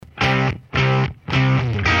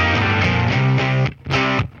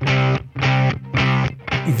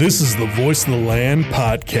This is the Voice of the Land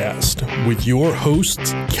podcast with your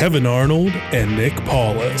hosts, Kevin Arnold and Nick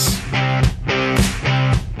Paulus.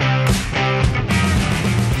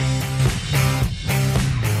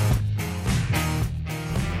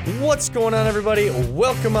 What's going on, everybody?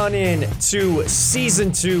 Welcome on in to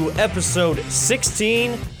Season 2, Episode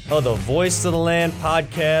 16 of the Voice of the Land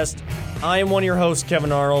podcast. I am one of your hosts,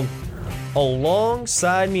 Kevin Arnold.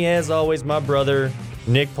 Alongside me, as always, my brother,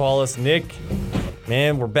 Nick Paulus. Nick,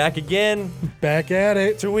 man, we're back again. Back at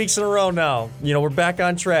it. 2 weeks in a row now. We're back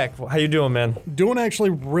on track. How you doing, man? Doing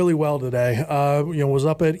actually really well today. Was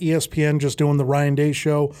up at ESPN just doing the Ryan Day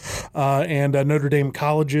show and Notre Dame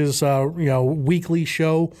College's, weekly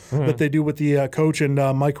show that they do with the coach and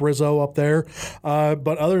Mike Rizzo up there.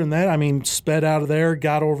 But other than that, sped out of there,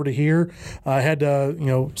 got over to here. Had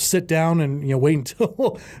to, sit down and, wait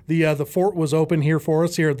until the fort was open here for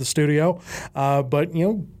us here at the studio. But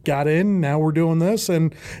got in. Now we're doing this,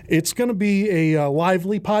 and it's going to be a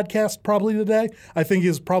lively podcast probably today, I think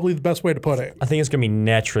is probably the best way to put it. I think it's going to be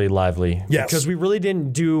naturally lively. Yes. Because we really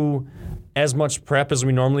didn't do as much prep as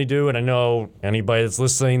we normally do, and I know anybody that's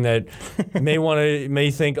listening that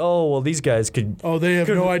may think, oh, well, these guys could... Oh, they have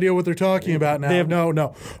no idea what they're talking about now.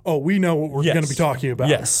 No. Oh, we know what we're going to be talking about.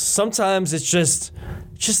 Yes. Sometimes it's just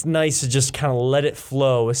nice to just kind of let it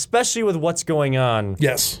flow, especially with what's going on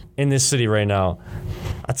in this city right now.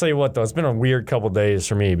 I'll tell you what, though, it's been a weird couple days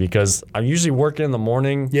for me because I'm usually working in the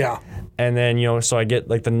morning. Yeah. And then, so I get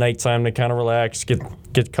like the nighttime to kind of relax, get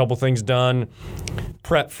a couple things done,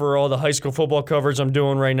 prep for all the high school football coverage I'm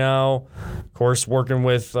doing right now. Of course, working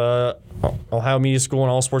with Ohio Media School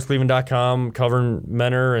and allsportscleveland.com, covering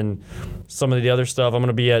Menor and some of the other stuff.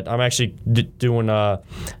 I'm actually doing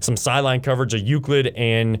some sideline coverage of Euclid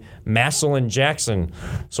and Massillon Jackson.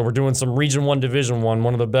 So we're doing some Region 1, Division 1,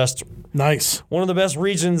 one of the best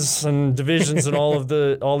regions and divisions in all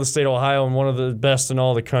the state of Ohio, and one of the best in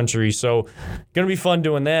all the country. So going to be fun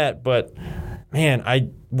doing that. But man, I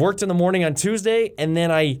worked in the morning on Tuesday, and then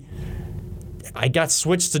I got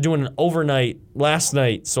switched to doing an overnight last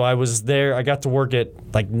night. So I was there. I got to work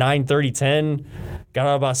at like 9:30, 10. Got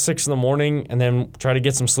out about 6 in the morning, and then try to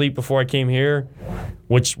get some sleep before I came here,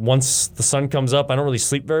 which once the sun comes up, I don't really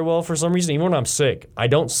sleep very well for some reason. Even when I'm sick, I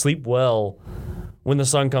don't sleep well when the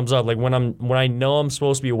sun comes up. Like when I know I'm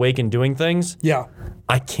supposed to be awake and doing things,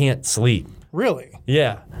 I can't sleep. Really?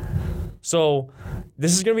 Yeah. So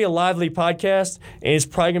this is going to be a lively podcast, and it's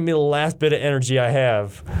probably going to be the last bit of energy I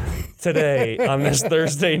have today on this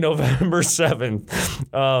Thursday, November 7th.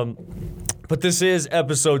 But this is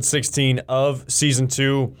episode 16 of season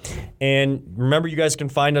 2. And remember, you guys can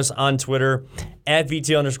find us on Twitter at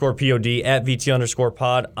VT_POD, at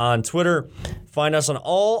VT_pod on Twitter. Find us on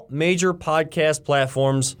all major podcast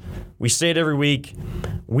platforms. We say it every week.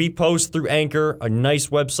 We post through Anchor, a nice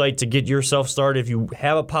website to get yourself started. If you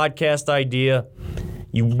have a podcast idea,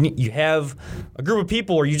 you have a group of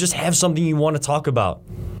people, or you just have something you want to talk about,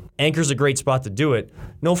 Anchor's a great spot to do it.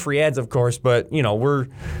 No free ads, of course, but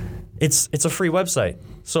it's a free website.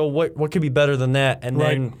 So what could be better than that? And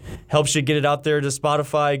then helps you get it out there to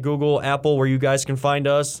Spotify, Google, Apple, where you guys can find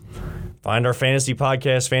us. Find our fantasy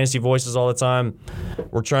podcast, Fantasy Voices, all the time.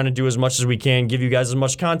 We're trying to do as much as we can, give you guys as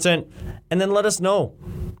much content, and then let us know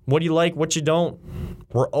what you like, what you don't.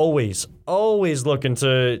 We're always looking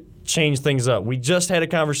to change things up. We just had a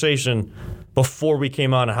conversation before we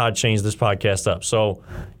came on how to change this podcast up. So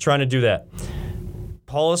trying to do that.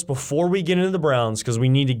 Paulus, before we get into the Browns, because we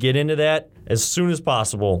need to get into that as soon as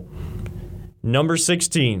possible, number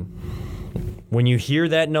 16. When you hear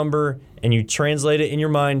that number and you translate it in your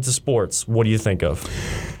mind to sports, what do you think of?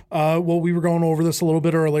 Well, we were going over this a little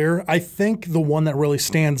bit earlier. I think the one that really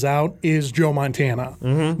stands out is Joe Montana,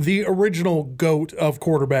 the original GOAT of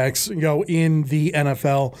quarterbacks, in the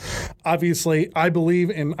NFL. Obviously, I believe,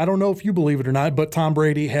 and I don't know if you believe it or not, but Tom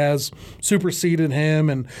Brady has superseded him.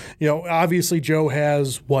 And, obviously Joe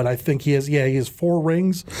has I think he has 4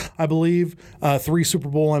 rings, I believe, 3 Super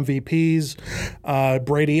Bowl MVPs.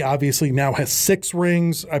 Brady obviously now has 6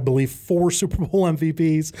 rings, I believe 4 Super Bowl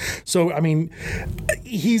MVPs. So,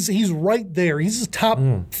 he's right there. He's the top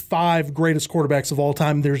 5 greatest quarterbacks of all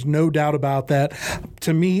time. There's no doubt about that.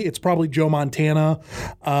 To me, it's probably Joe Montana.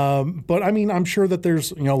 But I'm sure that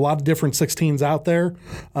there's a lot of different 16s out there.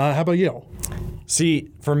 How about you? See,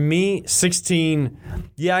 for me, 16,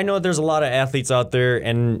 I know there's a lot of athletes out there,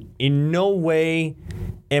 and in no way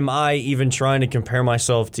am I even trying to compare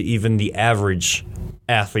myself to even the average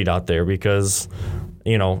athlete out there, because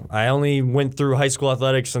I only went through high school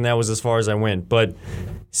athletics, and that was as far as I went. But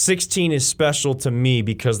 16 is special to me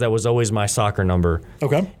because that was always my soccer number.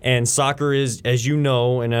 Okay. And soccer is, as you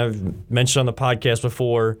know, and I've mentioned on the podcast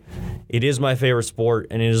before, it is my favorite sport,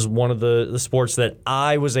 and it is one of the sports that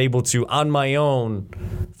I was able to, on my own,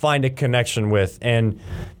 find a connection with and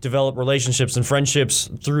develop relationships and friendships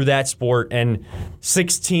through that sport. And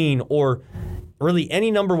 16, or really any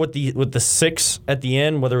number with the 6 at the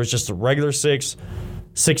end, whether it's just a regular 6,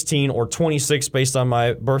 16, or 26 based on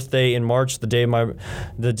my birthday in March, the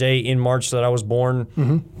day in March that I was born.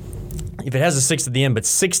 Mm-hmm. If it has a 6 at the end, but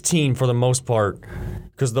 16 for the most part,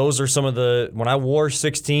 because those are some of when I wore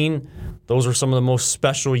 16, those are some of the most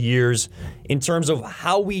special years in terms of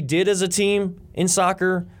how we did as a team in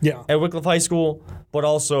soccer at Wycliffe High School, but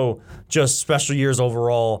also just special years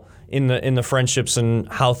overall in the friendships and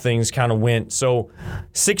how things kind of went. So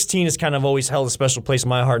 16 has kind of always held a special place in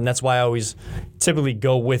my heart, and that's why I always typically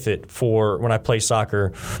go with it for when I play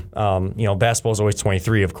soccer. Basketball is always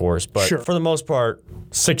 23, of course, but for the most part,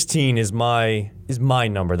 16 is my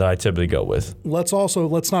number that I typically go with. Let's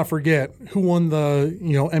not forget who won the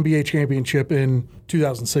NBA championship in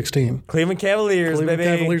 2016. Cleveland Cavaliers, baby.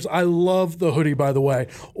 Cavaliers. I love the hoodie, by the way.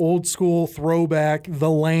 Old school throwback, the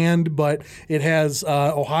land, but it has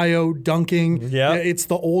Ohio dunking. Yeah, it's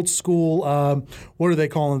the old school. What are they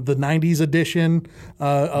calling it? The 90s edition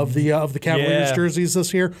of the Cavaliers jerseys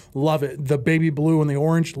this year. Love it. The baby blue and the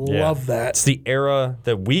orange. Love that. It's the era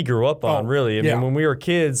that we grew up on. Really. I mean, when we were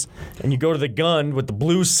kids, and you go to the Gun with the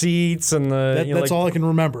blue seats and that's all I can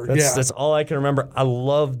remember. That's all I can remember. I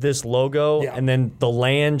love this logo, and then the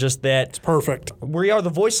land, just that. It's perfect. We are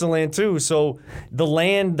the voice of the land too. So the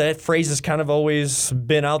land, that phrase has kind of always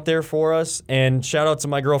been out there for us. And shout out to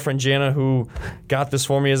my girlfriend Jana, who got this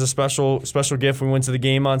for me as a special gift. We went to the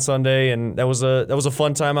game on Sunday, and that was a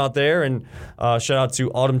fun time out there. And shout out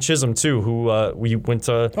to Autumn Chisholm too, who we went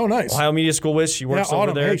to Ohio Media School with. She works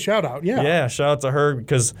over there. Hey, shout out. Shout out to her,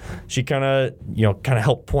 because she kind of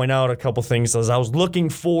helped point out a couple things as I was looking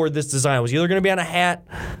for this design. It was either going to be on a hat,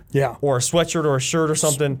 or a sweatshirt or a shirt or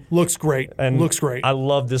something. Looks great. Looks great. I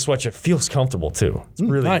love this sweatshirt. Feels comfortable too. It's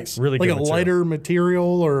really nice. Really like good. Like a material. lighter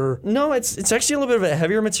material, or no? It's actually a little bit of a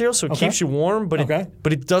heavier material, so it keeps you warm. But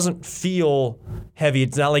it doesn't feel heavy.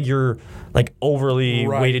 It's not like you're overly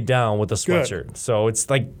weighted down with a sweatshirt. Good. So it's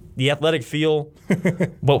like the athletic feel,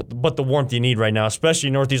 but the warmth you need right now, especially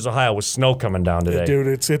in Northeast Ohio with snow coming down today. Dude,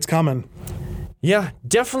 it's coming. Yeah,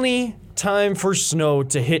 definitely time for snow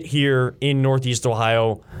to hit here in Northeast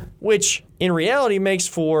Ohio, which in reality makes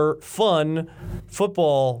for fun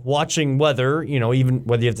football watching weather. Even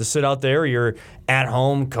whether you have to sit out there or you're at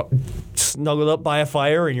home snuggled up by a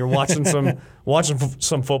fire and you're watching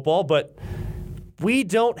some football. But we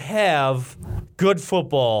don't have good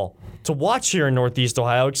football to watch here in Northeast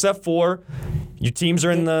Ohio, except for your teams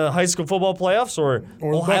are in the high school football playoffs or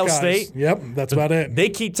Ohio State. Yep, that's about it. They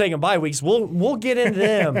keep taking bye weeks. We'll get into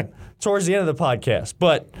them towards the end of the podcast.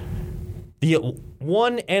 But the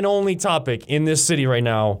one and only topic in this city right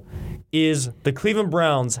now is the Cleveland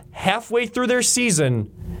Browns halfway through their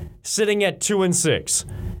season sitting at 2-6.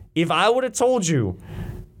 If I would have told you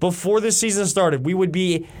before this season started we would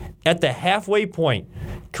be at the halfway point,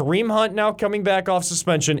 Kareem Hunt now coming back off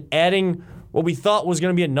suspension, adding what we thought was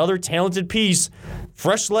going to be another talented piece,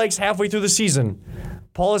 fresh legs halfway through the season.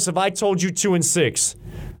 Paulus, if I told you 2-6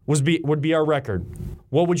 would be our record,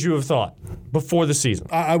 what would you have thought before the season?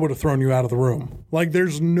 I would have thrown you out of the room.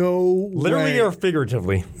 There's no literally way. Or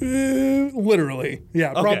figuratively? Literally.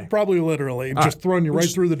 Yeah, okay. Probably literally. Just throwing you right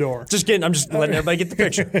through the door. I'm just letting everybody get the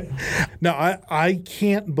picture. No, I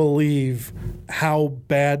can't believe how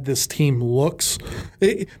bad this team looks,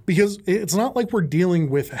 because it's not like we're dealing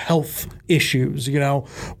with health issues.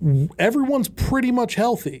 Everyone's pretty much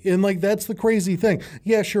healthy, and that's the crazy thing.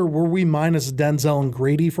 Yeah, sure, were we minus Denzel and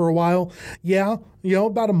Grady for a while? Yeah,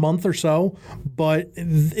 about a month or so, but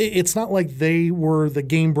it's not like they were the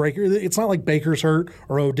game breaker. It's not like Baker's hurt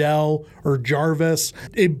or Odell or Jarvis.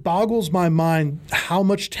 It boggles my mind how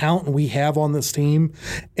much talent we have on this team,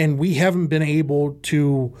 and we haven't been able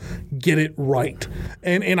to get it right.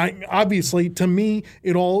 And I obviously, to me,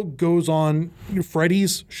 it all goes on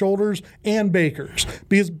Freddie's shoulders and Baker's,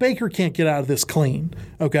 because Baker can't get out of this clean.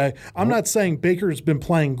 Okay, I'm not saying Baker's been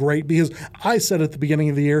playing great, because I said at the beginning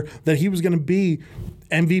of the year that he was going to be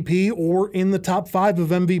MVP or in the top 5 of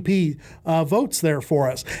MVP votes there for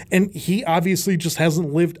us. And he obviously just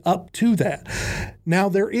hasn't lived up to that. Now,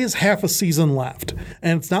 there is half a season left,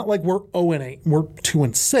 and it's not like we're 0-8. We're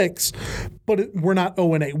 2-6, but we're not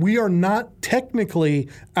 0-8. We are not technically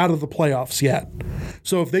out of the playoffs yet.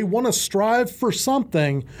 So if they want to strive for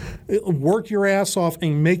something, work your ass off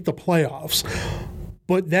and make the playoffs.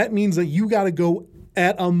 But that means that you got to go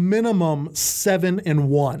at a minimum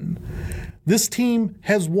 7-1. This team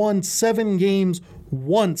has won 7 games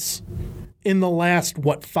once in the last,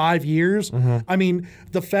 5 years? I mean,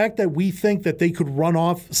 the fact that we think that they could run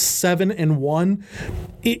off 7-1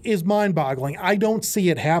 is mind-boggling. I don't see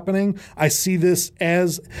it happening. I see this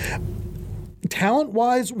as,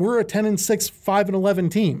 talent-wise, we're a 10-6, 5-11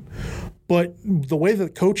 team. But the way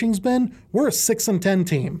that coaching's been, we're a 6-10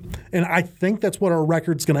 team. And I think that's what our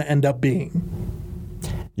record's going to end up being.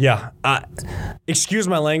 Yeah. Excuse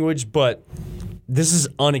my language, but this is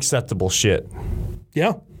unacceptable shit.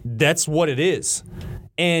 Yeah. That's what it is.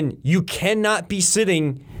 And you cannot be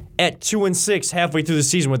sitting at 2-6 halfway through the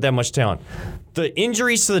season with that much talent. The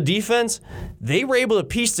injuries to the defense, they were able to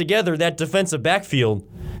piece together that defensive backfield,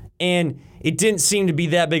 and it didn't seem to be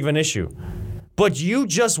that big of an issue. But you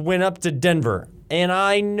just went up to Denver, and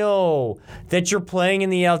I know that you're playing in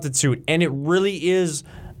the altitude, and it really is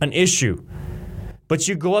an issue. But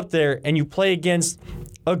you go up there and you play against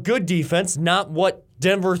a good defense, not what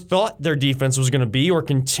Denver thought their defense was going to be or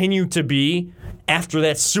continue to be after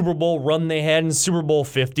that Super Bowl run they had in Super Bowl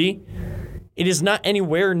 50. It is not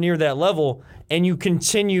anywhere near that level, and you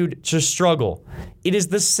continued to struggle. It is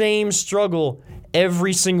the same struggle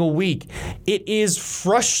every single week. It is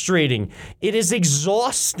frustrating. It is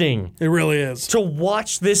exhausting. It really is. To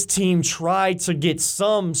watch this team try to get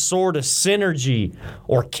some sort of synergy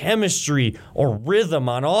or chemistry or rhythm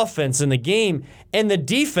on offense in the game, and the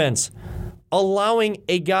defense allowing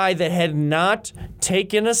a guy that had not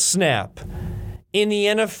taken a snap in the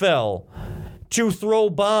NFL to throw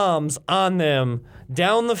bombs on them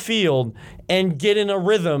down the field and get in a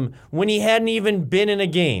rhythm when he hadn't even been in a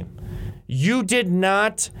game. You did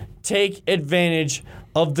not take advantage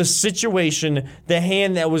of the situation, the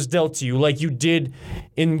hand that was dealt to you, like you did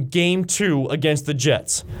in Game 2 against the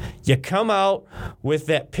Jets. You come out with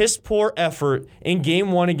that piss-poor effort in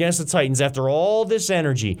Game 1 against the Titans after all this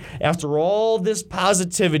energy, after all this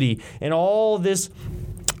positivity, and all this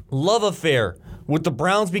love affair with the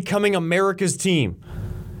Browns becoming America's team.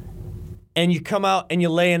 And you come out and you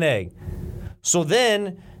lay an egg. So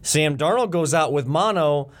then Sam Darnold goes out with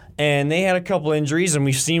mono, and they had a couple injuries, and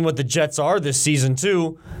we've seen what the Jets are this season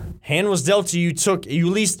too. Hand was dealt to you. You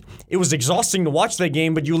at least, it was exhausting to watch that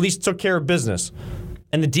game, but you at least took care of business.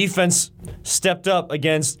 And the defense stepped up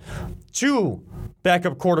against 2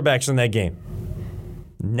 backup quarterbacks in that game.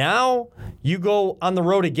 Now you go on the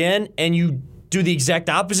road again and you do the exact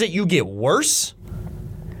opposite. You get worse.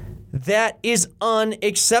 That is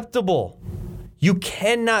unacceptable. You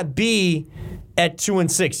cannot be at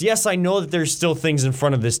 2-6. Yes, I know that there's still things in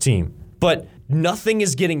front of this team, but nothing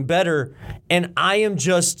is getting better, and I am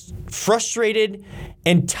just frustrated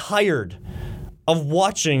and tired of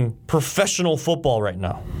watching professional football right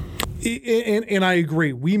now. And I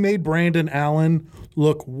agree. We made Brandon Allen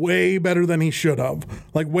look way better than he should have.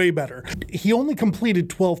 Like, way better. He only completed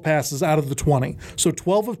 12 passes out of the 20. So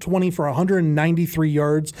 12 of 20 for 193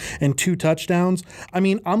 yards and 2 touchdowns. I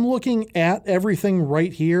mean, I'm looking at everything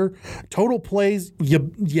right here. Total plays,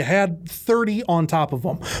 you had 30 on top of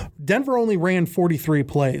them. Denver only ran 43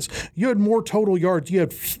 plays. You had more total yards. You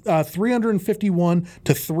had 351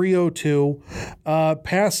 to 302.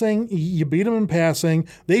 Passing, you beat them in passing.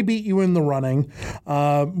 They beat you in the running,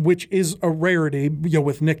 which is a rarity,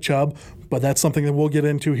 with Nick Chubb, but that's something that we'll get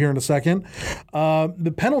into here in a second.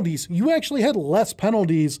 The penalties, you actually had less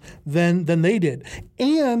penalties than they did,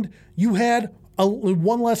 and you had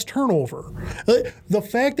one less turnover. The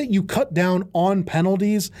fact that you cut down on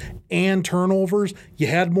penalties and turnovers, you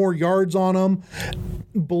had more yards on them,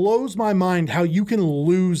 blows my mind how you can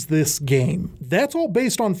lose this game. That's all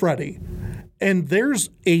based on Freddie. And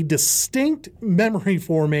there's a distinct memory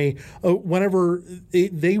for me whenever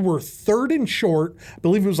they were 3rd and short. I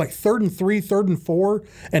believe it was like 3rd and 3, 3rd and 4,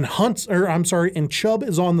 and Chubb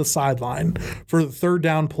is on the sideline for the 3rd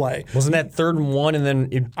down play. Wasn't that 3rd and 1, and then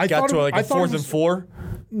it got to a 4th and 4?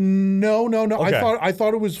 No. Okay. I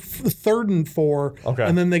thought it was 3rd and 4, okay,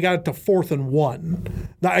 and then they got it to 4th and 1.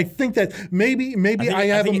 I think that maybe I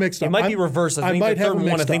have them mixed up. It might be reversed. I think might the 3rd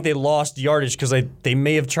and 1. I think they lost yardage because they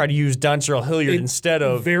may have tried to use Dontrell Hilliard instead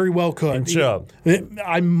of very well could. And Chubb.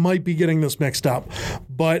 I might be getting this mixed up,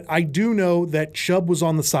 but I do know that Chubb was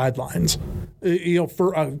on the sidelines,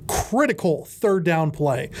 for a critical third down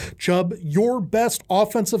play. Chubb, your best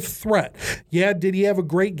offensive threat. Yeah, did he have a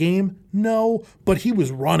great game? No, but he was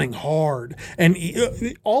running hard. And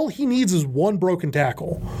all he needs is one broken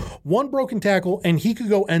tackle. One broken tackle, and he could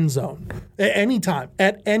go end zone at any time.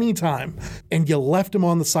 And you left him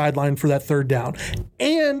on the sideline for that third down.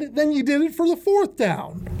 And then you did it for the fourth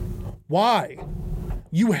down. Why?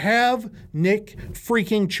 You have Nick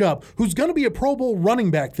freaking Chubb, who's going to be a Pro Bowl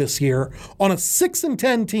running back this year on a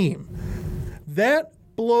 6-10 team. That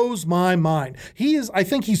blows my mind. I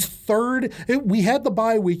think he's third. We had the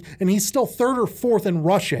bye week, and he's still third or fourth in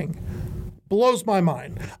rushing. Blows my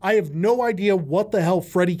mind. I have no idea what the hell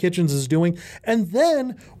Freddie Kitchens is doing. And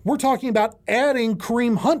then we're talking about adding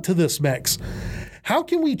Kareem Hunt to this mix. How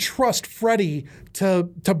can we trust Freddie to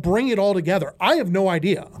bring it all together? I have no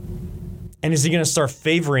idea. And is he going to start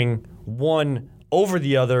favoring one over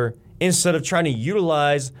the other instead of trying to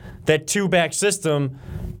utilize that two-back system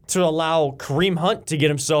to allow Kareem Hunt to get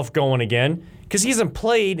himself going again? Because he hasn't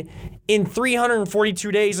played in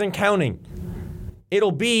 342 days and counting.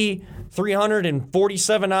 It'll be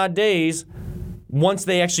 347 odd days once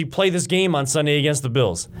they actually play this game on Sunday against the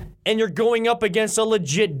Bills. And you're going up against a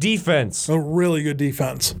legit defense. A really good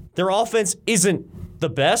defense. Their offense isn't the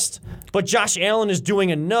best, but Josh Allen is doing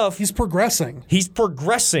enough. He's progressing.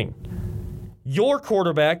 Your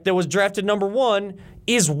quarterback that was drafted number 1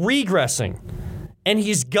 is regressing. And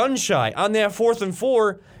he's gun shy. On that 4th and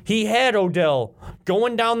 4, he had Odell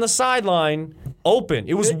going down the sideline open.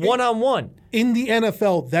 It was one-on-one. In the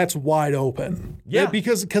NFL, that's wide open. Yeah.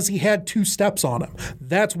 Because he had 2 steps on him.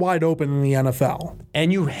 That's wide open in the NFL.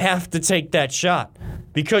 And you have to take that shot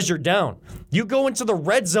because you're down. You go into the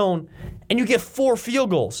red zone and you get 4 field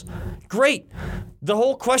goals. Great. The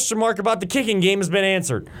whole question mark about the kicking game has been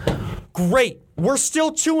answered. Great. We're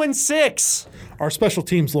still 2-6. Our special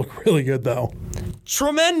teams look really good, though.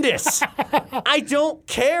 Tremendous. I don't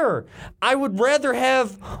care. I would rather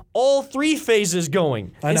have all 3 phases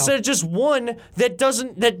going instead of just one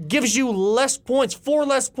that gives you less points, 4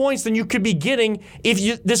 less points than you could be getting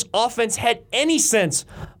if this offense had any sense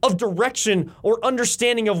of direction or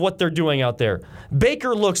understanding of what they're doing out there.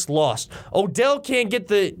 Baker looks lost. Odell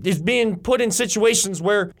is being put in situations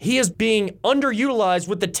where he is being underutilized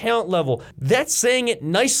with the talent level. That's saying it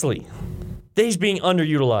nicely. That he's being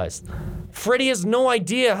underutilized. Freddie has no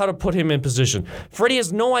idea how to put him in position. Freddie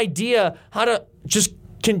has no idea how to just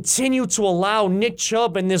continue to allow Nick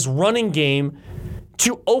Chubb in this running game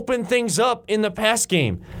to open things up in the pass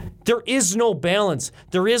game. There is no balance.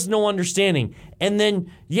 There is no understanding. And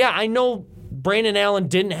then, I know Brandon Allen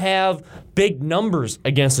didn't have big numbers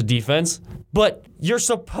against the defense, but you're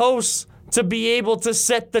supposed to be able to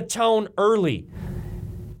set the tone early.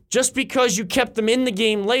 Just because you kept them in the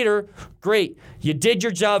game later, great. You did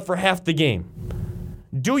your job for half the game.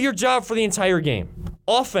 Do your job for the entire game.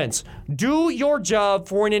 Offense, do your job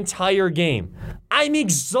for an entire game. I'm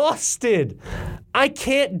exhausted. I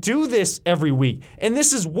can't do this every week. And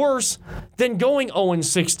this is worse than going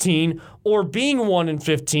 0-16 or being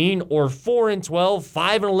 1-15 or 4-12,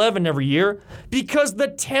 5-11 every year because the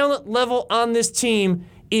talent level on this team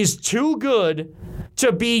is too good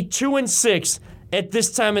to be 2-6 at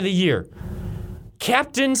this time of the year.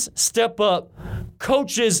 Captains step up.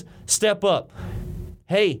 Coaches step up.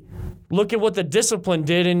 Hey, look at what the discipline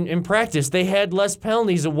did in practice. They had less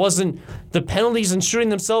penalties. It wasn't the penalties and shooting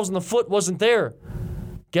themselves in the foot wasn't there.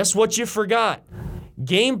 Guess what you forgot?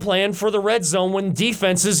 Game plan for the red zone when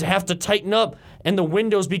defenses have to tighten up and the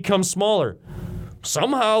windows become smaller.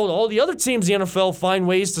 Somehow, all the other teams in the NFL find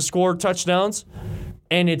ways to score touchdowns,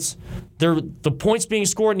 and the points being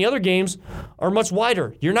scored in the other games are much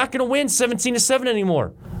wider. You're not going to win 17-7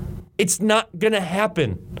 anymore. It's not going to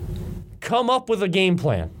happen. Come up with a game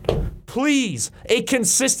plan. Please, a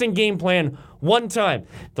consistent game plan one time.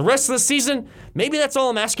 The rest of the season, maybe that's all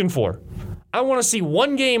I'm asking for. I want to see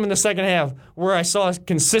one game in the second half where I saw a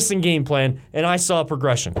consistent game plan and I saw a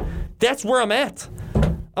progression. That's where I'm at.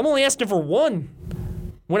 I'm only asking for one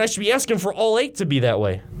when I should be asking for all 8 to be that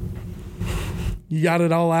way. You got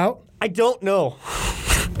it all out? I don't know.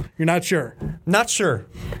 You're not sure? Not sure.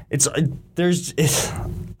 I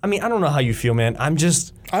don't know how you feel, man.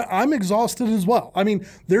 I'm exhausted as well. I mean,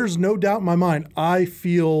 there's no doubt in my mind. I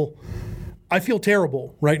feel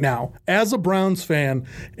terrible right now as a Browns fan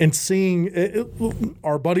and seeing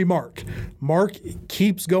our buddy Mark. Mark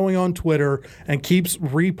keeps going on Twitter and keeps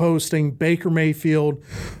reposting Baker Mayfield,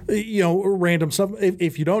 random stuff.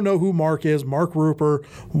 If you don't know who Mark is, Mark Rupert,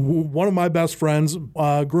 one of my best friends,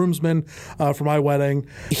 groomsman for my wedding.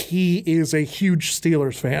 He is a huge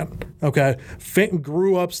Steelers fan. Okay,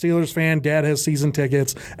 grew up Steelers fan. Dad has season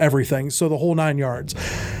tickets, everything. So the whole 9 yards.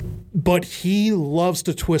 but he loves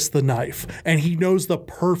to twist the knife, and he knows the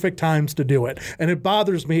perfect times to do it. And it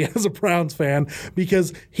bothers me as a Browns fan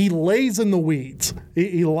because he lays in the weeds.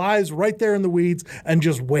 He lies right there in the weeds and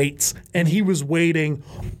just waits. And he was waiting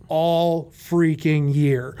all freaking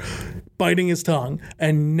year, biting his tongue.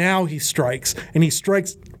 And now he strikes. And he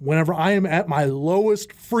strikes whenever I am at my lowest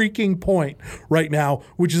freaking point right now,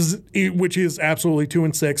 which is absolutely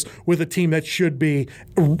 2-6 with a team that should be,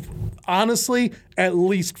 honestly, at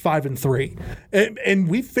least 5-3. And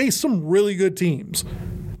we faced some really good teams,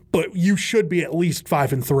 but you should be at least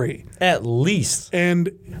 5-3. At least. And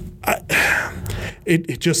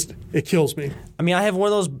it kills me. I mean, I have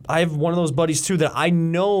one of those buddies too that I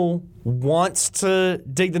know wants to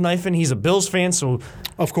dig the knife in. He's a Bills fan, so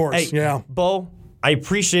of course, hey, yeah. Bo, I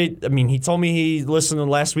appreciate. I mean, he told me he listened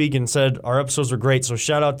last week and said our episodes were great. So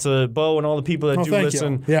shout out to Bo and all the people that do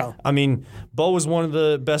listen. You. Yeah. I mean, Bo is one of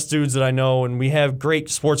the best dudes that I know, and we have great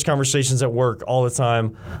sports conversations at work all the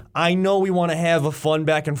time. I know we want to have a fun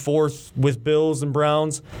back and forth with Bills and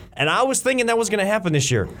Browns, and I was thinking that was going to happen this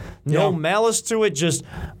year. No malice to it, just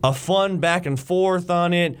a fun back and forth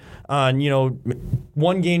on it. On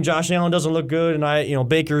one game Josh Allen doesn't look good, and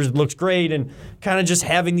Baker looks great, and kind of just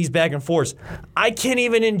having these back and forths. I can't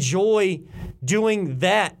even enjoy doing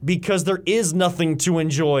that because there is nothing to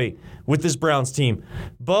enjoy with this Browns team.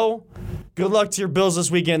 Bo, good luck to your Bills this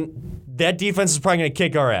weekend. That defense is probably going to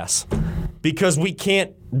kick our ass because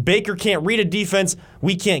Baker can't read a defense.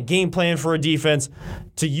 We can't game plan for a defense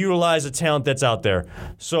to utilize the talent that's out there.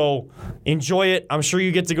 So enjoy it. I'm sure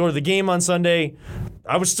you get to go to the game on Sunday.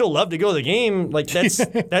 I would still love to go to the game. Like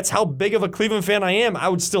that's how big of a Cleveland fan I am. I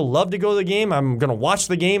would still love to go to the game. I'm going to watch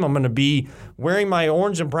the game. I'm going to be wearing my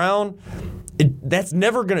orange and brown. That's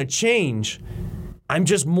never going to change. I'm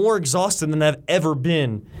just more exhausted than I've ever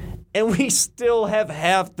been. And we still have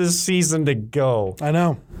half the season to go. I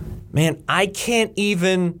know. Man, I can't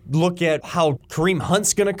even look at how Kareem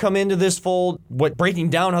Hunt's going to come into this fold, breaking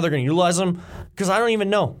down how they're going to utilize him, because I don't even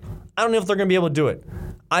know. I don't know if they're going to be able to do it.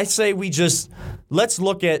 I say let's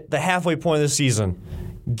look at the halfway point of the season.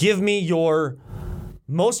 Give me your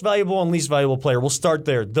most valuable and least valuable player. We'll start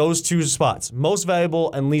there. Those two spots. Most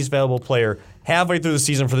valuable and least valuable player halfway through the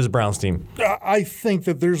season for this Browns team. I think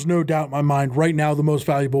that there's no doubt in my mind right now the most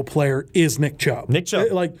valuable player is Nick Chubb. Nick Chubb.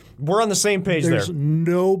 We're on the same page there. There's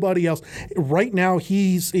nobody else. Right now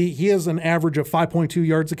he has an average of 5.2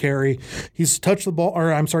 yards a carry. He's touched the ball,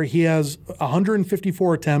 he has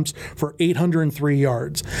 154 attempts for 803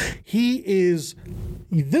 yards. He is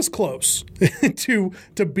this close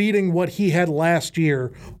to beating what he had last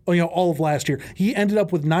year, all of last year. He ended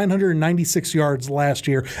up with 996 yards last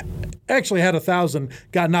year. Actually had 1,000,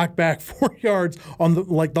 got knocked back 4 yards on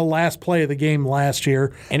the last play of the game last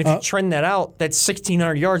year. And if you trend that out, that's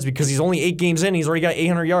 1,600 yards because he's only 8 games in. He's already got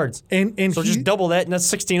 800 yards. And so just double that, and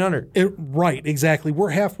that's 1,600. Right, exactly. We're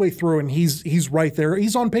halfway through, and he's right there.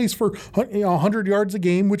 He's on pace for 100 yards a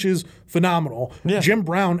game, which is phenomenal. Yeah. Jim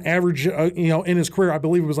Brown averaged, in his career, I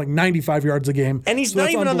believe it was 95 yards a game. And he's not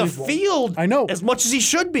even on the field as much as he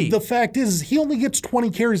should be. The fact is, he only gets 20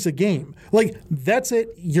 carries a game. That's it.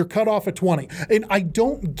 You're cut off at 20. And I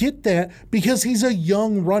don't get that because he's a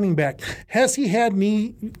young running back. Has he had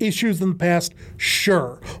knee issues in the past?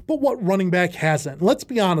 Sure. But what running back hasn't? Let's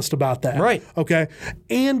be honest about that. Right. Okay?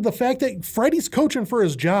 And the fact that Freddie's coaching for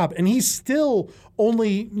his job and he's still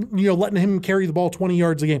only letting him carry the ball 20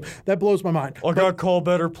 yards a game. That blows my mind. I got to call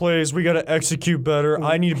better plays. We got to execute better.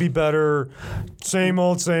 I need to be better. Same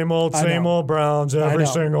old Browns every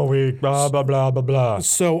single week. Blah, blah, blah, blah, blah.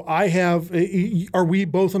 So are we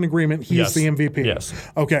both in agreement he's the MVP? Yes.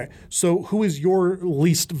 Okay. So who is your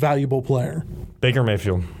least valuable player? Baker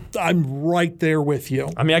Mayfield. I'm right there with you.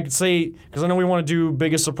 I mean, I could say, because I know we want to do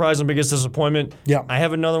biggest surprise and biggest disappointment. Yeah. I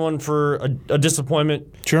have another one for a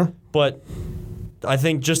disappointment. Sure. But I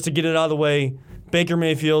think just to get it out of the way, Baker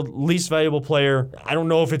Mayfield, least valuable player. I don't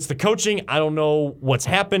know if it's the coaching. I don't know what's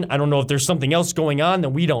happened. I don't know if there's something else going on that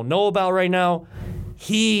we don't know about right now.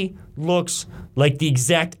 He looks like the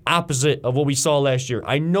exact opposite of what we saw last year.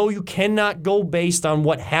 I know you cannot go based on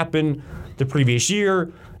what happened the previous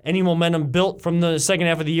year. Any momentum built from the second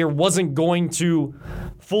half of the year wasn't going to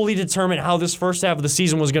fully determine how this first half of the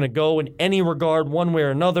season was going to go in any regard, one way or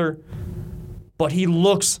another. But he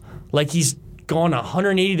looks like he's gone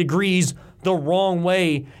 180 degrees the wrong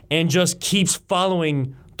way and just keeps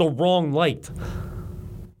following the wrong light.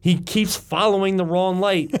 He keeps following the wrong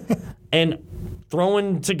light and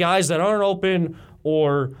throwing to guys that aren't open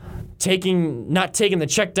or not taking the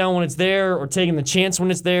check down when it's there or taking the chance when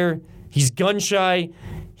it's there. He's gun shy.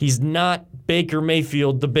 He's not Baker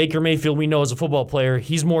Mayfield, the Baker Mayfield we know as a football player.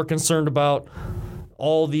 He's more concerned about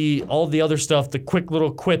all the other stuff, the quick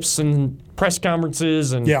little quips and press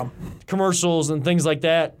conferences and commercials and things like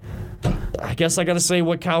that. I guess I got to say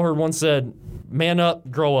what Cowherd once said: "Man up,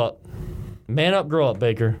 grow up. Man up, grow up,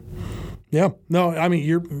 Baker." Yeah. No, I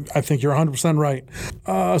mean, I think you're 100%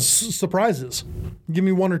 right. Surprises. Give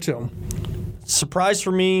me one or two. Surprise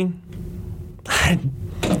for me.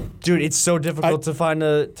 Dude, it's so difficult to find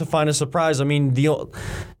a surprise. I mean, the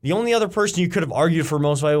only other person you could have argued for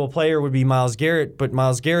most valuable player would be Myles Garrett, but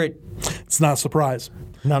Myles Garrett, it's not a surprise.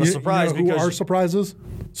 Not a surprise, you know who because are surprises?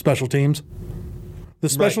 Special teams. The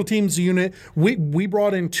special teams unit, we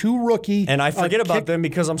brought in two rookie. And I forget about them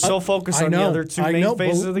because I'm so focused on the other two main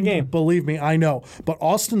phases of the game. Believe me, I know. But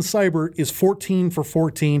Austin Seibert is 14 for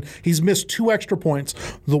 14. He's missed 2 extra points.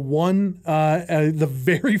 The one, the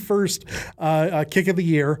very first kick of the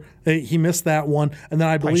year, he missed that one. And then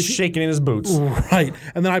I believe shaking in his boots. Right.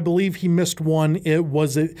 And then I believe he missed one. It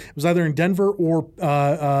was either in Denver or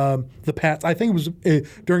the Pats. I think it was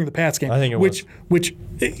during the Pats game. I think it was. Which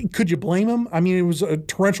could you blame him? I mean, it was a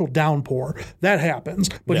torrential downpour. That happens.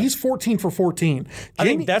 But he's 14 for 14. I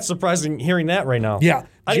think that's surprising hearing that right now. Yeah.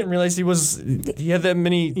 I didn't realize he had that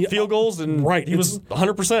many field goals, and he was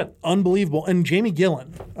 100%. Unbelievable. And Jamie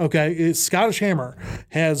Gillen, Scottish Hammer,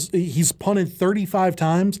 he's punted 35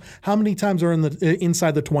 times. How many times are in the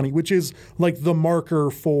inside the 20, which is like the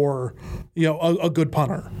marker for a good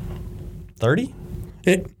punter? 30?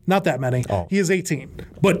 Not that many. Oh. He is 18.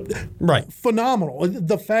 But phenomenal.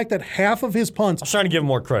 The fact that half of his punts... I was trying to give him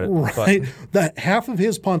more credit. Right. That half of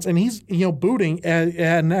his punts, and he's booting at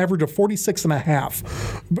an average of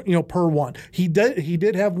 46.5 per one. He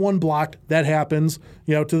did have one blocked. That happens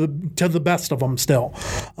to the best of them still.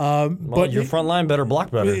 But your front line better block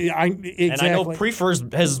better. Exactly. And I know Prefer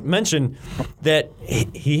has mentioned that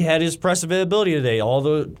he had his press availability today. All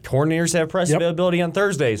the coordinators have press availability on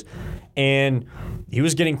Thursdays. And he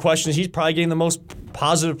was getting questions. He's probably getting the most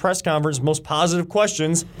positive press conference, most positive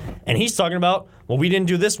questions. And he's talking about, well, we didn't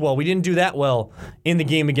do this well. We didn't do that well in the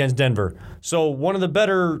game against Denver. So one of the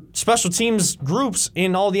better special teams groups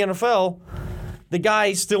in all the NFL, the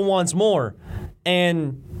guy still wants more.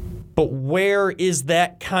 But where is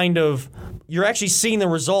that kind of... You're actually seeing the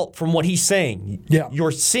result from what he's saying. Yeah.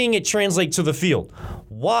 You're seeing it translate to the field.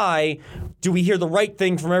 Why do we hear the right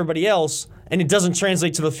thing from everybody else and it doesn't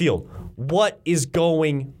translate to the field? What is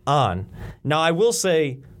going on? Now, I will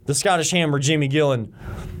say the Scottish Hammer, Jamie Gillen,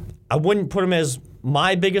 I wouldn't put him as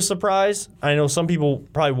my biggest surprise. I know some people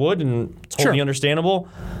probably would, and totally understandable.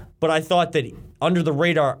 But I thought that under the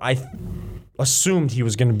radar, I assumed he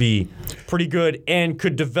was going to be pretty good and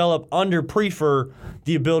could develop under Prefer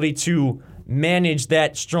the ability to manage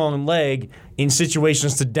that strong leg in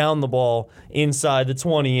situations to down the ball inside the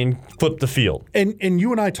 20 and flip the field. And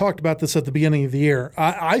you and I talked about this at the beginning of the year.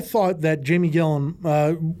 I thought that Jamie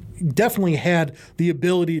Gillen definitely had the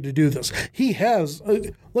ability to do this. He has,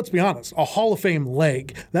 let's be honest, a Hall of Fame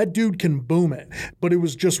leg. That dude can boom it. But it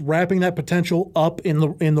was just wrapping that potential up in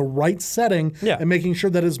the right setting and making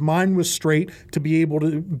sure that his mind was straight to be able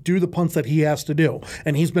to do the punts that he has to do.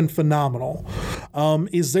 And he's been phenomenal.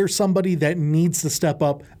 Is there somebody that needs to step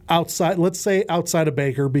up outside, let's say outside of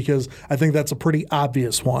Baker, because I think that's a pretty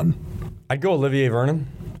obvious one? I'd go Olivier Vernon.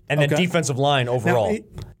 And that defensive line overall.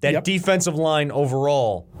 Defensive line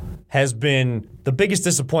overall has been the biggest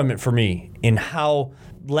disappointment for me in how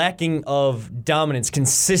lacking of dominance,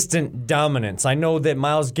 consistent dominance. I know that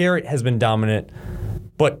Myles Garrett has been dominant,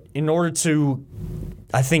 but in order to,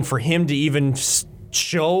 I think for him to even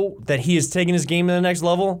show that he is taking his game to the next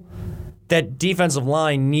level, that defensive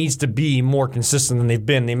line needs to be more consistent than they've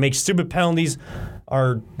been. They make stupid penalties.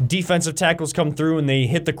 Our defensive tackles come through and they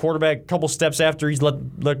hit the quarterback a couple steps after he's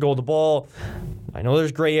let go of the ball. I know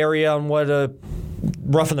there's gray area on what a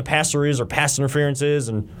roughing the passer is or pass interference is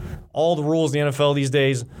and all the rules in the NFL these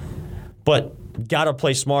days. But got to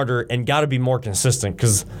play smarter and got to be more consistent,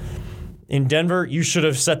 because in Denver, you should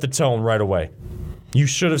have set the tone right away. You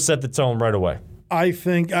should have set the tone right away. I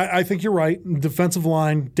think you're right. Defensive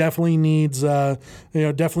line definitely needs a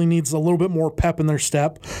little bit more pep in their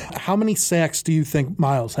step. How many sacks do you think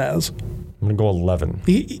Myles has? I'm gonna go 11.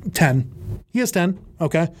 10. He has 10.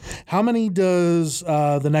 Okay. How many does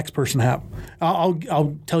the next person have?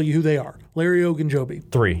 I'll tell you who they are. Larry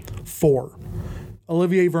Ogunjobi. 3. 4.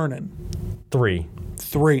 Olivier Vernon. 3.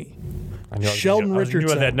 Sheldon Richardson.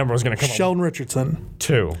 I knew that number was going to come up. Sheldon Richardson.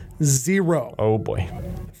 2. 0. Oh boy.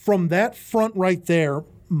 From that front right there,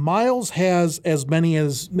 Myles has as many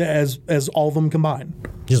as all of them combined.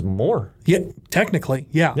 He has more. Yeah, technically,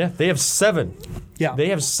 yeah. Yeah, they have 7. Yeah. They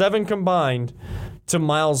have 7 combined to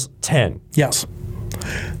Myles' 10. Yes.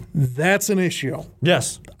 That's an issue.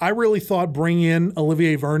 Yes. I really thought bringing in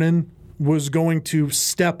Olivier Vernon was going to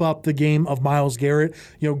step up the game of Myles Garrett,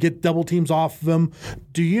 get double teams off of him.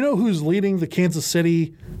 Do you know who's leading the Kansas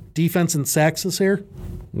City defense in sacks this year?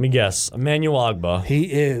 Let me guess. Emmanuel Ogbah. He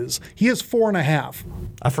is. He is 4.5.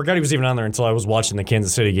 I forgot he was even on there until I was watching the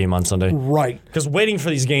Kansas City game on Sunday. Right. Because waiting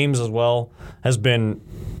for these games as well has been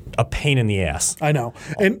a pain in the ass. I know.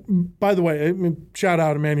 And by the way, shout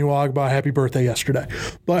out Emmanuel Ogbah. Happy birthday yesterday.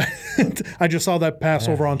 But I just saw that pass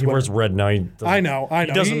over on Twitter. He wears red now. I know.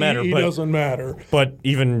 It doesn't matter. He doesn't matter. But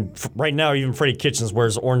even right now, even Freddie Kitchens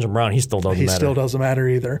wears orange and brown. He still doesn't matter. He still doesn't matter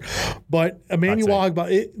either. But Emmanuel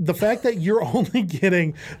Ogbah, the fact that you're only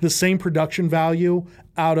getting the same production value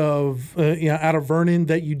out of Vernon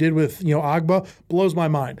that you did with Ogbah blows my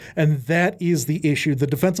mind, and that is the issue. The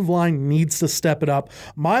defensive line needs to step it up.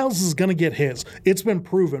 Myles is going to get his. It's been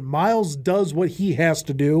proven. Myles does what he has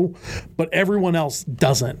to do, but everyone else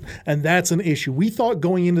doesn't, and that's an issue. We thought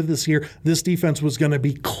going into this year, this defense was going to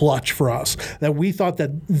be clutch for us. That we thought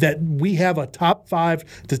that we have a top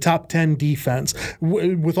 5 to top 10 defense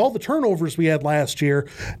with all the turnovers we had last year,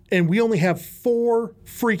 and we only have 4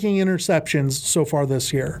 freaking interceptions so far this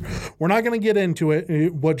year. We're not going to get into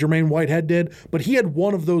it, what Jermaine Whitehead did, but he had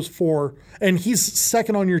one of those 4, and he's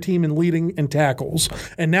second on your team in leading in tackles,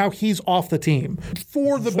 and now he's off the team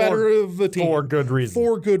for the better of the team. For good reasons.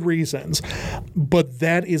 For good reasons. But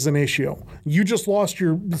that is an issue. You just lost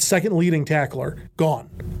your second leading tackler. Gone.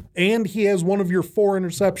 And he has one of your 4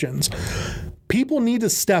 interceptions. People need to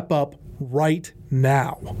step up right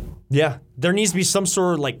now. Yeah, there needs to be some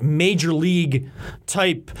sort of major league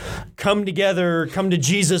type come together, come to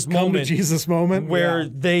Jesus moment. Where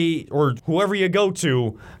they, or whoever you go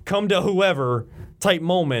to, come to whoever type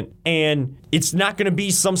moment. And it's not going to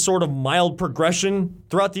be some sort of mild progression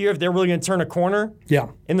throughout the year if they're really going to turn a corner. Yeah.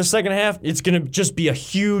 In the second half, it's going to just be a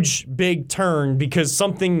huge, big turn because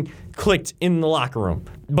something clicked in the locker room.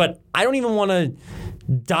 But I don't even want to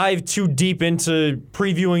dive too deep into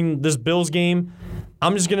previewing this Bills game.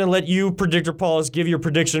 I'm just going to let you, Predictor Paulus, give your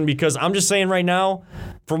prediction because I'm just saying right now,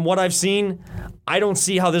 from what I've seen, I don't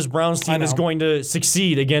see how this Browns team is going to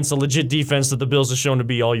succeed against a legit defense that the Bills have shown to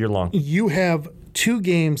be all year long. You have 2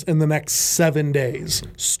 games in the next 7 days,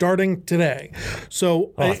 starting today.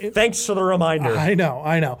 So thanks for the reminder. I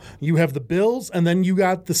know. You have the Bills, and then you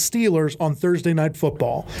got the Steelers on Thursday Night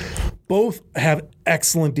Football. Both have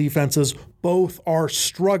excellent defenses. Both are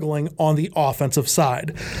struggling on the offensive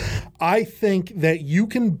side. I think that you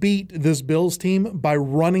can beat this Bills team by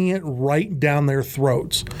running it right down their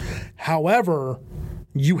throats. However,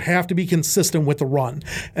 you have to be consistent with the run.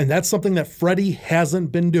 And that's something that Freddie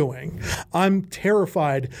hasn't been doing. I'm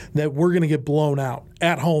terrified that we're going to get blown out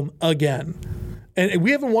at home again. And we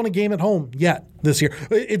haven't won a game at home yet this year.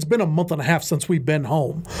 It's been a month and a half since we've been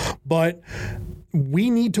home. But we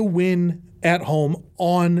need to win at home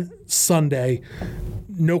on Sunday.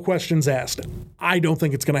 No questions asked. I don't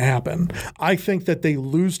think it's going to happen. I think that they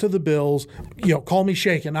lose to the Bills. Call me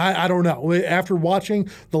shaken. I don't know. After watching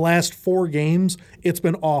the last 4 games, it's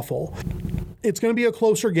been awful. It's going to be a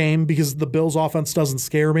closer game because the Bills offense doesn't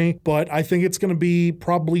scare me, but I think it's going to be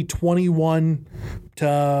probably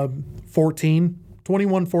 21-14.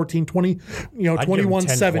 21-14,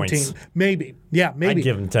 21-17. Maybe. Yeah, maybe. I'd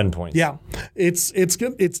give them 10 points. Yeah. It's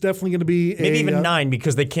good. It's definitely going to be maybe even 9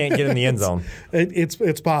 because they can't get in the end zone.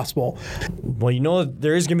 It's possible. Well,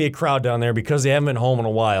 there is going to be a crowd down there because they haven't been home in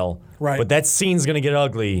a while. Right. But that scene's going to get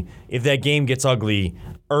ugly if that game gets ugly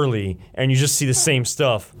early and you just see the same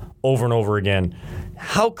stuff over and over again.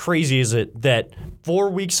 How crazy is it that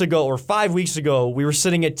 4 weeks ago or 5 weeks ago, we were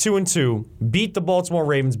sitting at 2-2, beat the Baltimore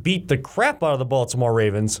Ravens, beat the crap out of the Baltimore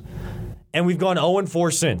Ravens, and we've gone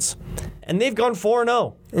 0-4 since. And they've gone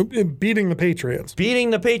 4-0. Beating the Patriots.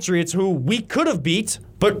 Beating the Patriots, who we could have beat,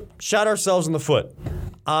 but shot ourselves in the foot.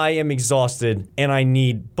 I am exhausted, and I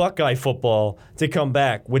need Buckeye football to come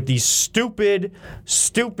back with these stupid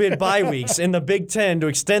bye weeks in the Big Ten to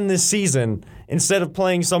extend this season instead of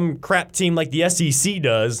playing some crap team like the SEC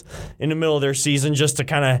does in the middle of their season just to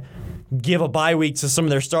kind of give a bye week to some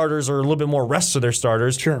of their starters or a little bit more rest to their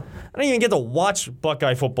starters. Sure. I don't even get to watch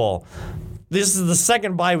Buckeye football. This is the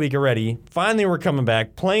second bye week already. Finally, we're coming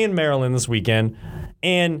back, playing Maryland this weekend,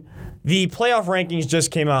 and the playoff rankings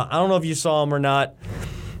just came out. I don't know if you saw them or not.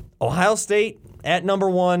 Ohio State at number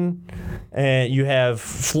 1, and you have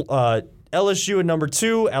LSU at number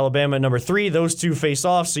 2, Alabama at number 3. Those two face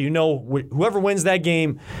off, so whoever wins that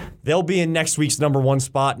game, they'll be in next week's number 1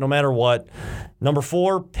 spot no matter what. Number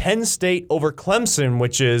 4, Penn State over Clemson,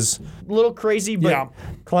 which is a little crazy, but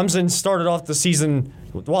Clemson started off the season,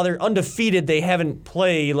 while they're undefeated, they haven't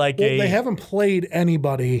played They haven't played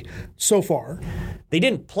anybody so far. They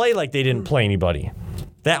didn't play like they didn't play anybody.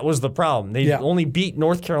 That was the problem. They only beat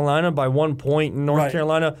North Carolina by 1 point in North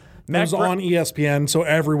Carolina. It was on ESPN, so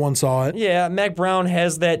everyone saw it. Yeah, Mac Brown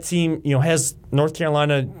has that team, has North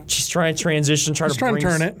Carolina. She's trying to transition, trying to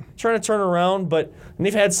turn it around. But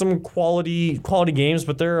they've had some quality games,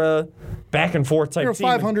 but they're a back and forth type team.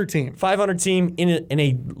 They're a 500 team. 500 team in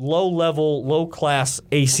a low class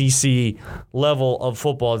ACC level of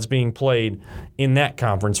football that's being played in that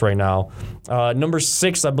conference right now. Number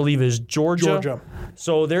 6, I believe, is Georgia.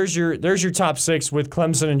 So there's your top 6 with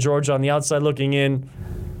Clemson and Georgia on the outside looking in.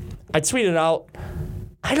 I tweeted out,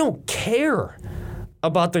 I don't care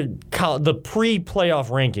about the pre-playoff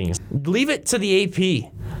rankings. Leave it to the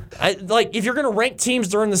AP. If you're going to rank teams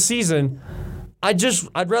during the season, I'd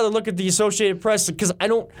rather look at the Associated Press because I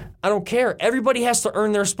don't care. Everybody has to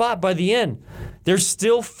earn their spot by the end. There's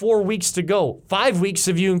still 4 weeks to go. 5 weeks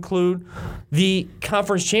if you include the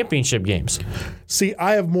conference championship games. See,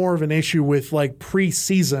 I have more of an issue with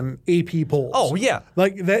preseason AP polls. Oh, yeah.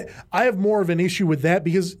 That I have more of an issue with that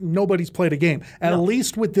because nobody's played a game. At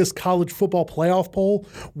least with this college football playoff poll,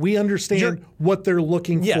 we understand what they're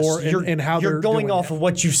looking for and how they're going doing off of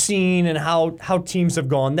what you've seen and how teams have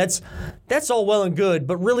gone. That's all well and good,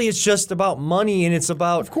 but really it's just about money and it's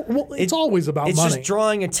about Of course, it's always about money. It's just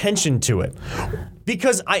drawing attention to it.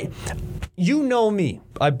 Because you know me.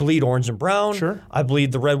 I bleed orange and brown. Sure. I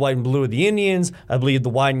bleed the red, white, and blue of the Indians. I bleed the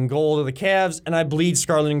white and gold of the Cavs. And I bleed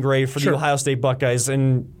scarlet and gray for the Ohio State Buckeyes.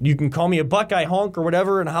 And you can call me a Buckeye honk or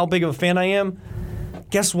whatever and how big of a fan I am.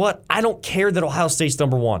 Guess what? I don't care that Ohio State's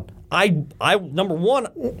number 1. Number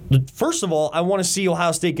 1, first of all, I want to see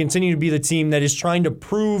Ohio State continue to be the team that is trying to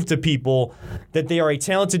prove to people that they are a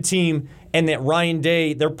talented team and that Ryan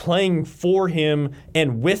Day, they're playing for him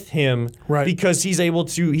and with him because he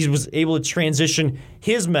was able to transition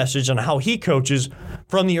his message on how he coaches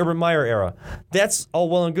from the Urban Meyer era. That's all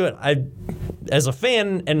well and good. As a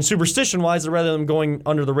fan and superstition-wise, I'd rather them going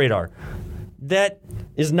under the radar. That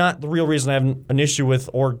is not the real reason I have an issue with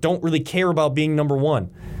or don't really care about being number 1.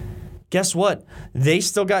 Guess what? They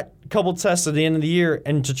still got a couple tests at the end of the year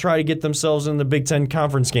and to try to get themselves in the Big Ten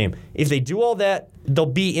conference game. If they do all that, they'll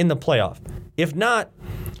be in the playoff. If not,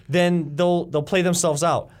 then they'll play themselves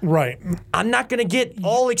out. Right. I'm not going to get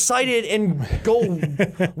all excited and go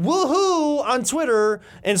woohoo on Twitter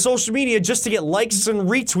and social media just to get likes and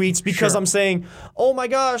retweets because I'm saying, oh my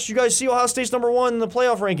gosh, you guys see Ohio State's number 1 in the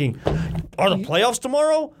playoff ranking. Are the playoffs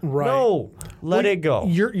tomorrow? Right. No. Let it go.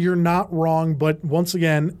 You're not wrong, but once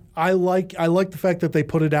again, I like the fact that they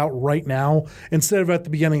put it out right now instead of at the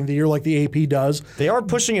beginning of the year like the AP does. They are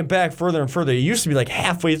pushing it back further and further. It used to be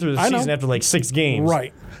halfway through the season after 6 games.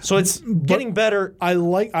 Right. So it's getting better. I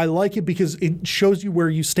like it because it shows you where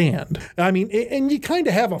you stand. I mean, and you kind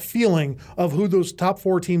of have a feeling of who those top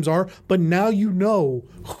 4 teams are, but now you know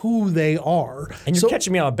who they are. And you're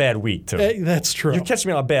catching me on a bad week, too. That's true. You're catching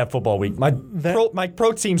me on a bad football week. My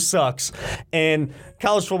pro team sucks, and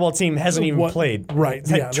college football team hasn't even played. Right. It's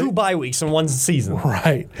had 2 bye weeks in one season.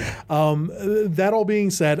 Right. That all being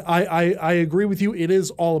said, I agree with you. It is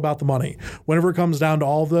all about the money. Whenever it comes down to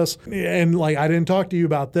all of this, and I didn't talk to you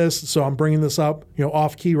about this, so I'm bringing this up,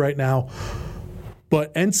 off key right now.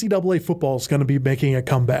 But NCAA football is going to be making a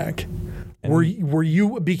comeback. Were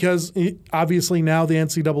you because obviously now the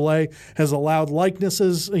NCAA has allowed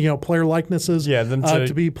likenesses, player likenesses,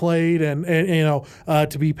 to be played and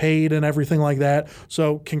to be paid and everything like that.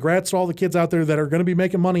 So congrats to all the kids out there that are going to be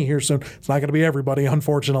making money here soon. It's not going to be everybody,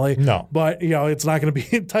 unfortunately. No, but it's not going to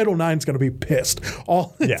be. Title IX is going to be pissed.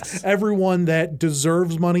 Everyone that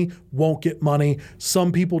deserves money won't get money.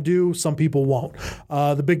 Some people do, some people won't.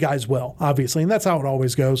 The big guys will, obviously, and that's how it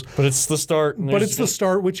always goes. But it's the start. But it's the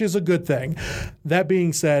start, which is a good thing. That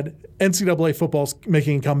being said, NCAA football's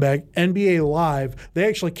making a comeback. NBA Live, they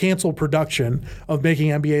actually canceled production of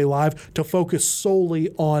making NBA Live to focus solely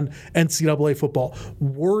on NCAA football.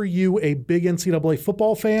 Were you a big NCAA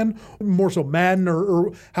football fan? More so Madden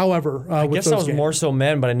or however? I guess I was more so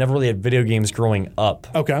Madden, but I never really had video games growing up.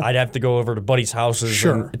 Okay. I'd have to go over to buddies' houses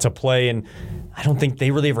to play, and I don't think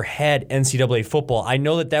they really ever had NCAA football. I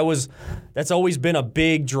know that's always been a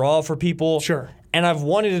big draw for people. Sure. And I've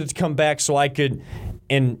wanted it to come back so I could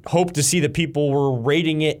and hope to see that people were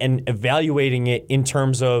rating it and evaluating it in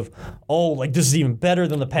terms of, this is even better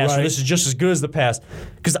than the past, or this is just as good as the past.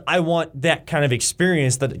 Because I want that kind of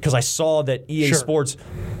experience, because I saw that EA Sports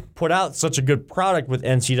put out such a good product with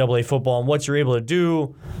NCAA football and what you're able to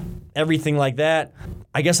do, everything like that.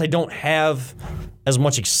 I guess I don't have as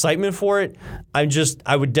much excitement for it. I'll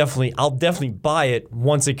definitely buy it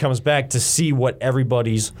once it comes back to see what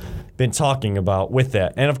everybody's been talking about with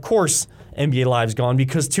that. And of course, NBA Live's gone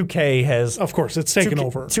because 2K has... Of course, it's taken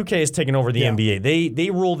over. 2K has taken over the NBA. They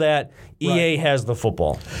rule that. EA has the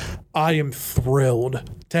football. I am thrilled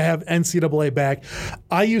to have NCAA back.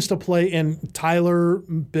 I used to play, and Tyler,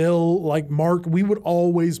 Bill, Mark, we would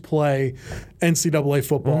always play NCAA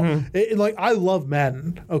football. I love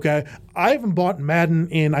Madden, okay? I haven't bought Madden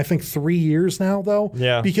in, I think, 3 years now, though.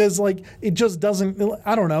 Yeah. Because, it just doesn't,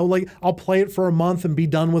 I don't know, I'll play it for a month and be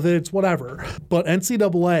done with it. It's whatever. But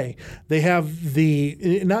NCAA, they have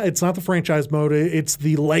it's not the franchise mode, it's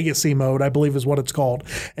the legacy mode, I believe is what it's called.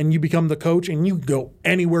 And you become the coach, and you go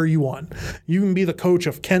anywhere you want. You can be the coach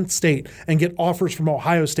of Kent State and get offers from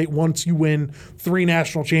Ohio State once you win 3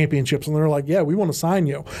 national championships. And they're like, yeah, we want to sign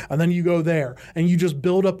you. And then you go there and you just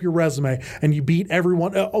build up your resume and you beat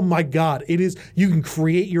everyone. Oh my God. You can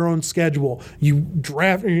create your own schedule. You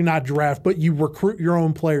you recruit your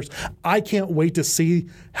own players. I can't wait to see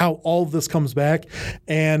how all of this comes back.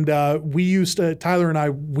 And Tyler and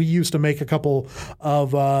I used to make a couple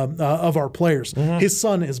of our players. His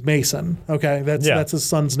son is Mason. Okay. That's his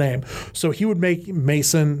son's name. So he would make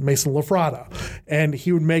Mason Lafrada, and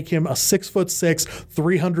he would make him a 6'6",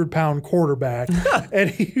 300-pound quarterback, and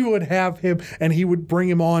he would have him, and he would bring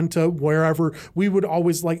him on to wherever. We would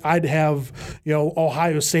always I'd have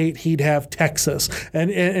Ohio State, he'd have Texas,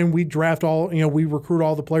 and we draft we recruit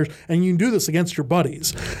all the players, and you can do this against your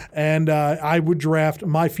buddies. And I would draft,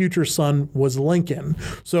 my future son was Lincoln,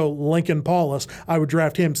 so Lincoln Paulus. I would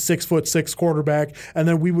draft him 6'6" quarterback, and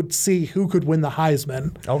then we would see who could win the Heisman.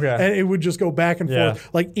 Okay. And it would just go back and forth.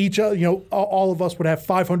 Each, all of us would have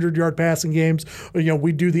 500-yard passing games.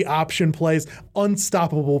 We'd do the option plays,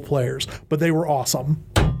 unstoppable players, but they were awesome.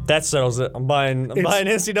 That settles it. I'm buying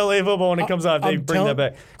NCAA football when it comes out. They bring that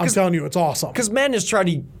back. I'm telling you, it's awesome. Because Madden has tried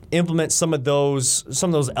to implement some of those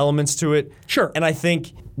elements to it. Sure. And I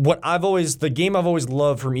think the game I've always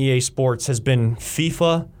loved from EA Sports has been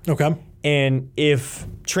FIFA. Okay. And if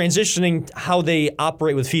transitioning how they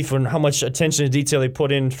operate with FIFA and how much attention to detail they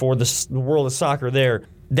put in for the world of soccer there,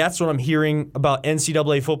 that's what I'm hearing about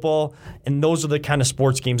NCAA football. And those are the kind of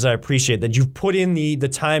sports games I appreciate, that you've put in the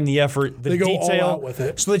time, the effort, the detail, go all out with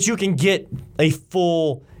it, so that you can get a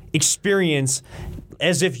full experience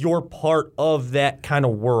as if you're part of that kind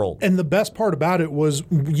of world. And the best part about it was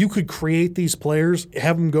you could create these players,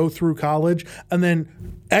 have them go through college, and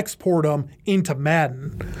then export them into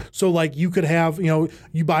Madden. So you could have, you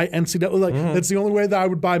buy NCAA. That's the only way that I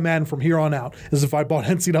would buy Madden from here on out, is if I bought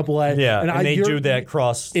NCAA. Yeah, and they do that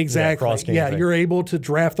cross. Exactly. Cross game thing. You're able to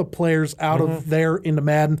draft the players out of there into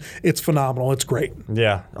Madden. It's phenomenal. It's great.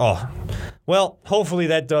 Yeah. Oh, well, hopefully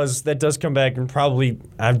that does come back, and probably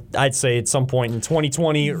I'd say at some point in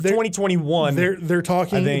 2020 or 2021. They're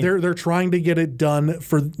talking. They're trying to get it done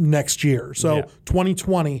for next year. So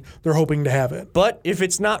 2020, they're hoping to have it. But if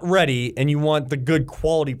it's not ready and you want the good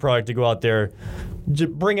quality product to go out there,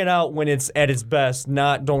 bring it out when it's at its best.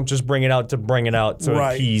 Don't just bring it out to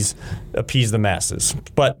appease the masses.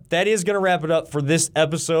 But that is going to wrap it up for this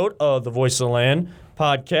episode of the Voice of the Land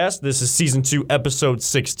podcast. This is season 2, episode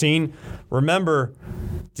 16. Remember,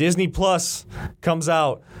 Disney Plus comes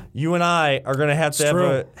out. You and I are going to have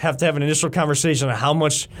to have an initial conversation on how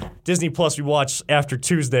much Disney Plus we watch after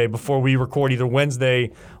Tuesday before we record either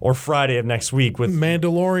Wednesday or Friday of next week with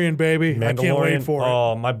Mandalorian, baby. I can't wait for it.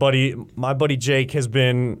 Oh, my buddy Jake has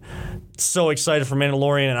been so excited for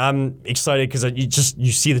Mandalorian, and I'm excited because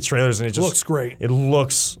you see the trailers and it just looks great. It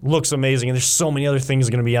looks amazing, and there's so many other things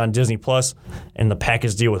going to be on Disney Plus and the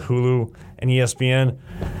package deal with Hulu and ESPN.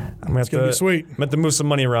 It's going to be sweet. I'm going to move some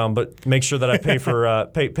money around, but make sure that I pay for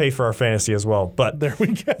pay for our fantasy as well. But there we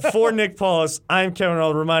go. For Nick Paulus, I'm Kevin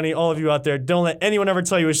Arnold, reminding all of you out there, don't let anyone ever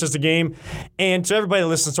tell you it's just a game. And to everybody that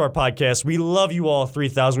listens to our podcast, we love you all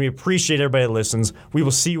 3,000. We appreciate everybody that listens. We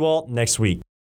will see you all next week.